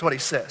 basically is what he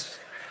says.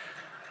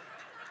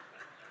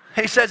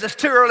 He says it's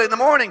too early in the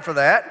morning for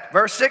that.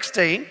 Verse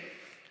 16,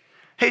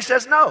 he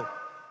says no.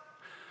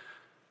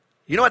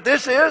 You know what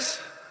this is?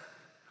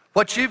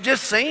 What you've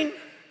just seen?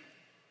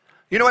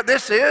 You know what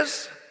this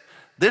is?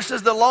 This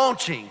is the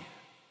launching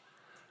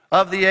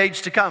of the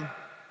age to come.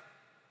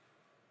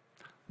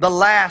 The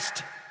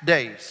last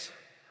days.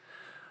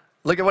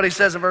 Look at what he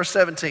says in verse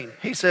 17.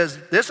 He says,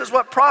 this is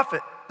what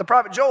the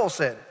prophet Joel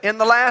said. In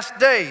the last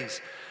days,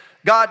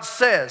 God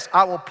says,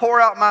 I will pour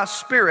out my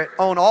spirit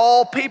on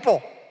all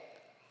people.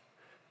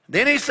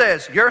 Then he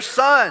says, your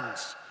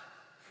sons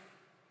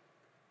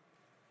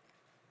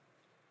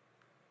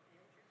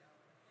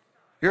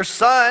Your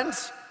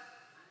sons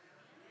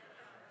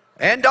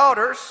and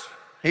daughters,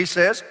 he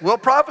says, will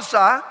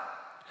prophesy.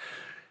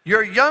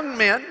 Your young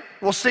men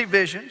will see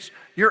visions.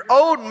 Your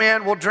old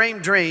men will dream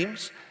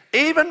dreams.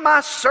 Even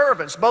my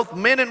servants, both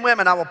men and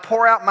women, I will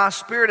pour out my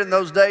spirit in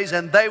those days,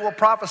 and they will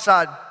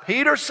prophesy.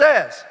 Peter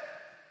says,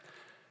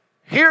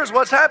 here's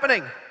what's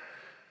happening.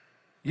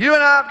 You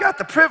and I have got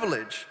the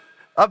privilege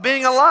of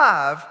being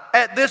alive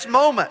at this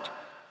moment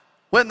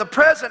when the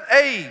present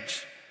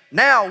age,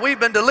 now we've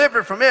been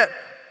delivered from it,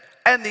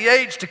 and the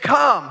age to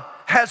come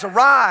has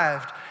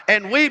arrived,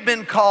 and we've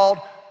been called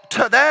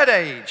to that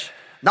age,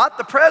 not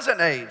the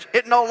present age.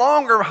 It no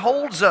longer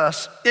holds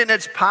us in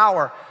its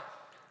power.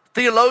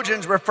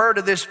 Theologians refer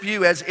to this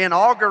view as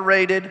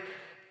inaugurated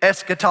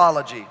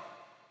eschatology.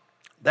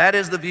 That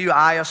is the view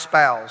I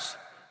espouse.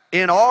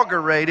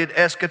 Inaugurated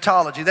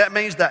eschatology. That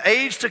means the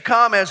age to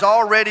come has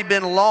already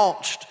been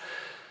launched.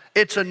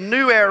 It's a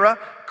new era.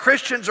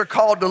 Christians are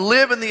called to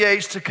live in the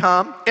age to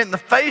come in the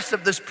face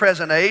of this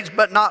present age,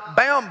 but not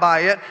bound by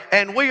it.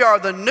 And we are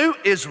the new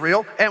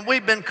Israel, and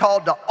we've been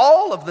called to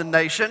all of the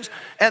nations.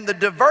 And the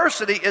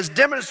diversity is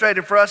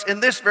demonstrated for us in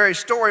this very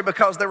story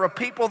because there were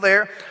people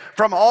there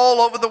from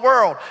all over the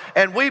world.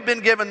 And we've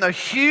been given the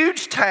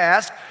huge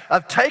task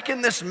of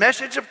taking this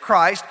message of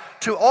Christ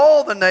to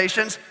all the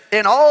nations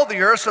in all the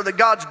earth so that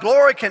God's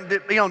glory can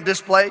be on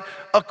display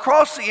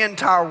across the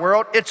entire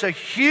world. It's a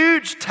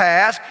huge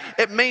task.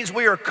 It means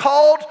we are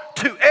called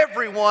to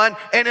everyone,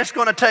 and it's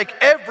going to take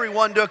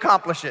everyone to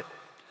accomplish it.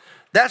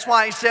 That's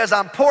why he says,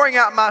 I'm pouring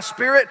out my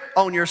spirit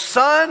on your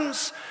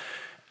sons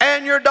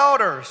and your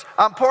daughters.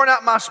 I'm pouring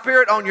out my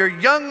spirit on your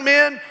young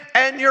men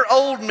and your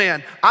old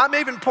men. I'm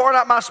even pouring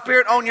out my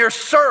spirit on your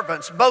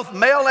servants, both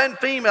male and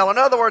female. In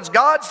other words,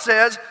 God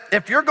says,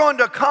 if you're going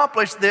to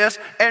accomplish this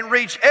and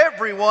reach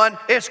everyone,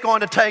 it's going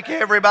to take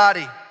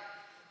everybody.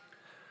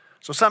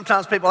 So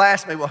sometimes people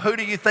ask me, well, who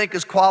do you think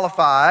is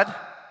qualified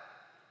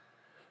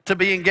to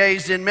be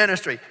engaged in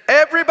ministry?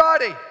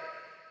 Everybody.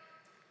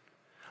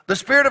 The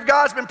Spirit of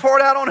God's been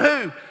poured out on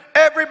who?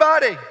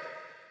 Everybody.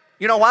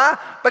 You know why?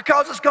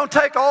 Because it's going to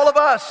take all of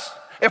us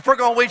if we're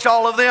going to reach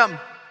all of them.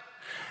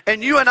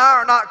 And you and I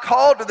are not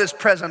called to this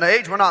present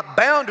age. We're not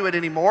bound to it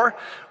anymore.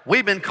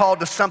 We've been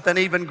called to something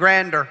even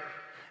grander,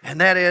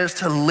 and that is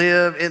to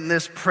live in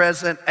this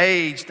present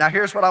age. Now,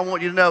 here's what I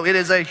want you to know. It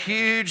is a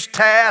huge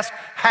task.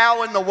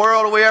 How in the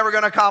world are we ever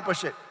going to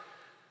accomplish it?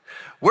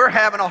 We're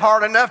having a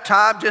hard enough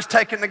time just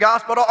taking the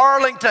gospel to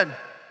Arlington.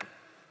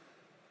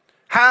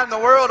 How in the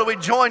world do we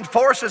join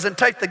forces and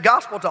take the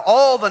gospel to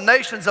all the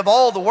nations of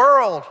all the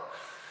world?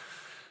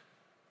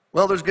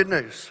 Well, there's good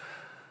news.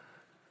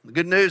 The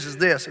good news is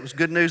this. It was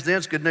good news then,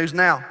 it's good news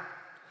now.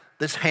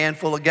 This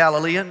handful of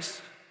Galileans,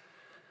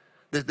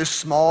 this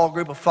small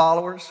group of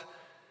followers,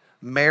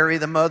 Mary,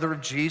 the mother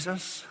of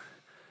Jesus,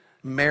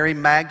 Mary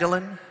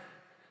Magdalene,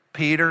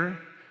 Peter,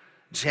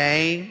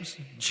 James,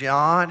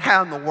 John.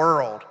 How in the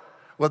world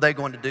were they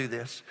going to do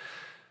this?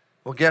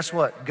 Well, guess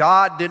what?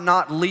 God did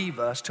not leave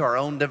us to our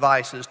own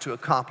devices to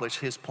accomplish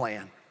his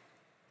plan.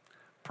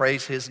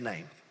 Praise his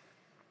name.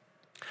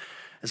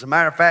 As a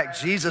matter of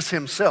fact, Jesus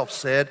himself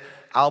said,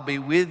 I'll be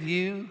with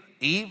you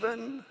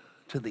even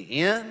to the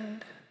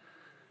end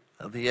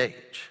of the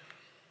age.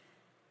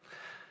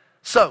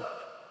 So,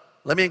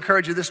 let me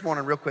encourage you this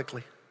morning real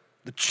quickly.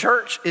 The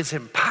church is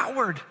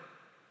empowered. I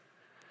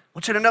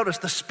want you to notice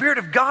the Spirit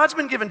of God's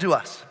been given to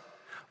us.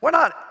 We're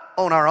not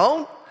on our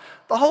own.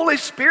 The Holy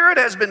Spirit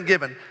has been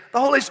given. The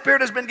Holy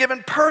Spirit has been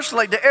given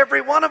personally to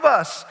every one of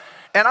us.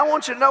 And I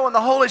want you to know when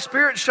the Holy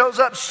Spirit shows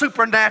up,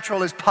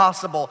 supernatural is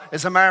possible.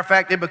 As a matter of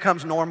fact, it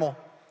becomes normal.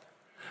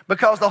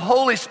 Because the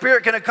Holy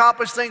Spirit can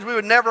accomplish things we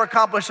would never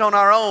accomplish on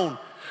our own.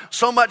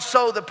 So much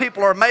so that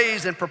people are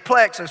amazed and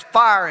perplexed as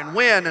fire and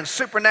wind and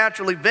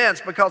supernatural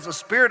events because the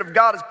Spirit of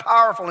God is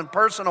powerful and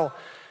personal.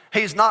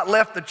 He's not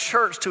left the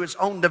church to its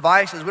own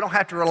devices. We don't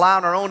have to rely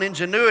on our own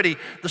ingenuity,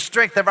 the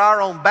strength of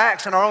our own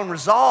backs and our own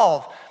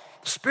resolve.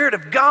 The Spirit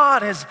of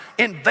God has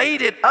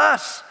invaded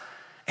us,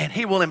 and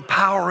he will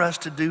empower us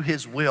to do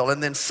his will.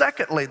 And then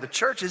secondly, the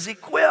church is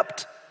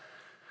equipped.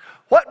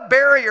 What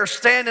barriers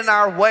stand in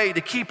our way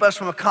to keep us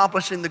from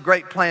accomplishing the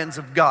great plans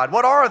of God?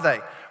 What are they?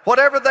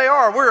 Whatever they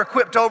are, we're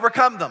equipped to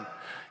overcome them.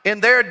 In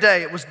their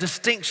day, it was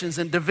distinctions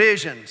and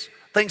divisions,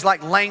 things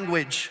like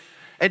language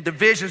and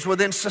divisions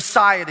within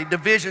society,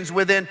 divisions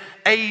within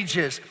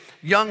ages.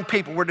 Young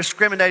people were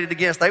discriminated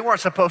against. They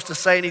weren't supposed to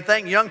say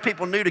anything. Young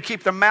people knew to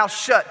keep their mouths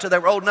shut till they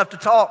were old enough to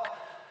talk.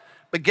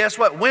 But guess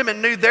what?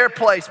 Women knew their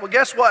place. Well,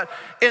 guess what?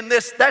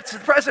 That's the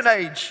present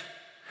age.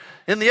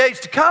 In the age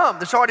to come,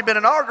 that's already been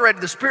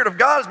inaugurated, the Spirit of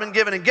God has been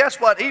given. And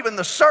guess what? Even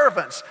the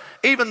servants,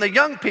 even the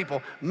young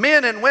people,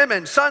 men and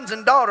women, sons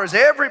and daughters,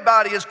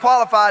 everybody is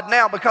qualified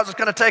now because it's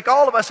going to take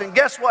all of us. And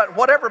guess what?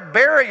 Whatever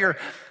barrier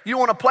you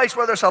want to place,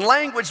 whether it's a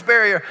language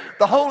barrier,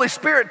 the Holy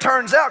Spirit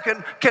turns out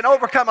can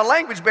overcome a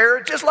language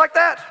barrier just like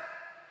that.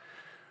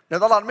 Now,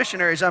 there are a lot of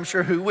missionaries, I'm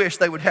sure, who wish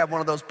they would have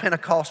one of those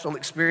Pentecostal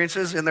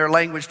experiences in their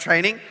language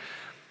training.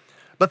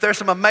 But there's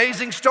some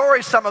amazing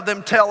stories some of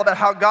them tell about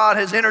how God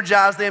has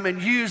energized them and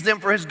used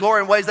them for his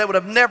glory in ways they would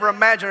have never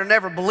imagined or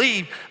never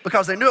believed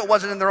because they knew it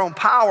wasn't in their own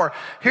power.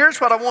 Here's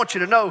what I want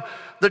you to know.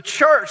 The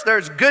church,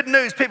 there's good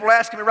news. People are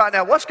asking me right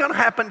now, what's going to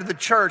happen to the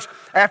church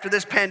after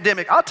this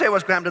pandemic? I'll tell you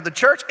what's going to happen to the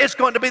church. It's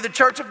going to be the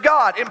church of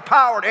God,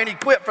 empowered and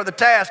equipped for the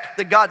task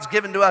that God's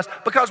given to us.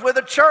 Because we're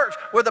the church,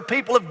 we're the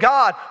people of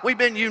God. We've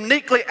been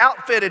uniquely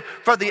outfitted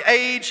for the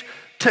age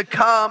to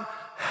come.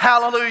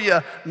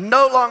 Hallelujah.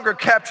 No longer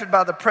captured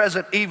by the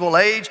present evil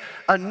age.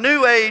 A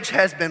new age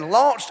has been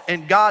launched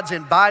and God's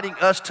inviting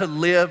us to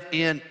live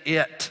in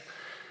it.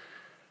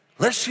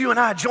 Let's you and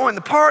I join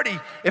the party.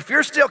 If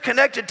you're still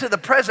connected to the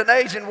present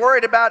age and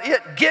worried about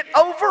it, get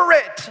over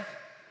it.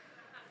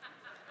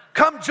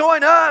 Come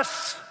join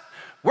us.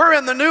 We're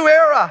in the new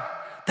era.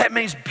 That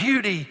means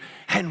beauty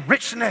and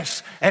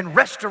richness and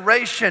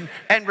restoration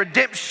and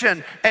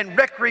redemption and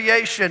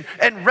recreation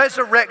and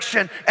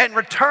resurrection and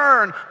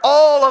return.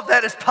 All of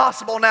that is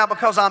possible now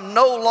because I'm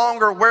no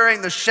longer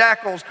wearing the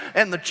shackles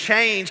and the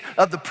chains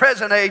of the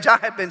present age. I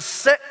have been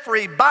set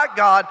free by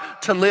God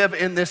to live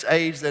in this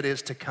age that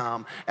is to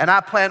come. And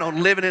I plan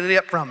on living in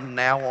it from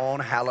now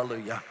on.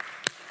 Hallelujah.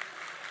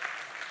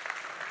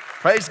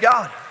 Praise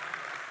God.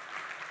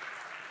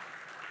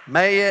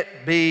 May it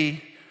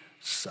be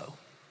so.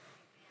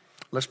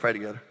 Let's pray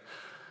together.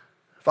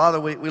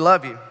 Father, we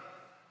love you.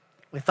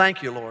 We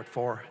thank you, Lord,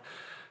 for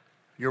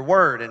your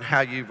word and how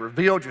you've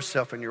revealed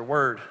yourself in your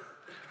word.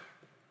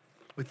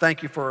 We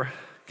thank you for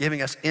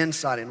giving us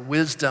insight and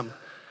wisdom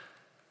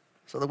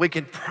so that we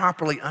can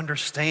properly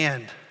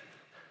understand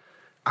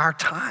our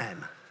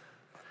time,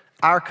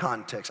 our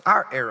context,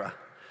 our era,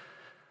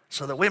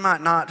 so that we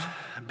might not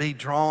be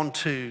drawn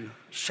to,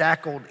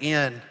 shackled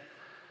in,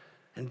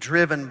 and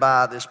driven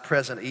by this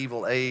present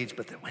evil age,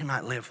 but that we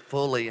might live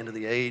fully into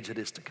the age that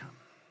is to come.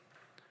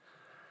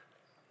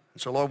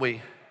 And so, Lord, we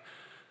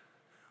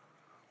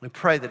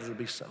pray that it'll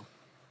be so.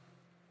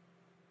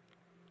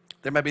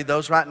 There may be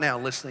those right now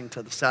listening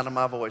to the sound of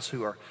my voice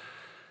who are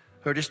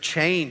just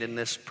chained in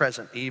this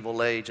present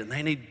evil age, and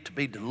they need to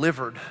be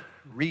delivered,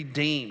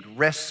 redeemed,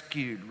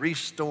 rescued,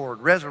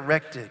 restored,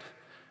 resurrected,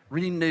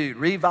 renewed,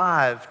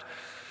 revived.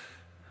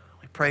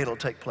 We pray it'll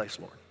take place,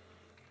 Lord.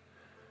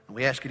 And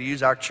we ask you to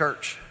use our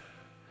church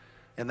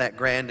in that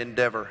grand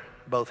endeavor,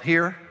 both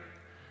here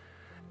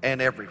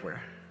and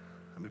everywhere.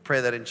 And we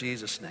pray that in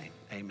Jesus' name.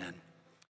 Amen.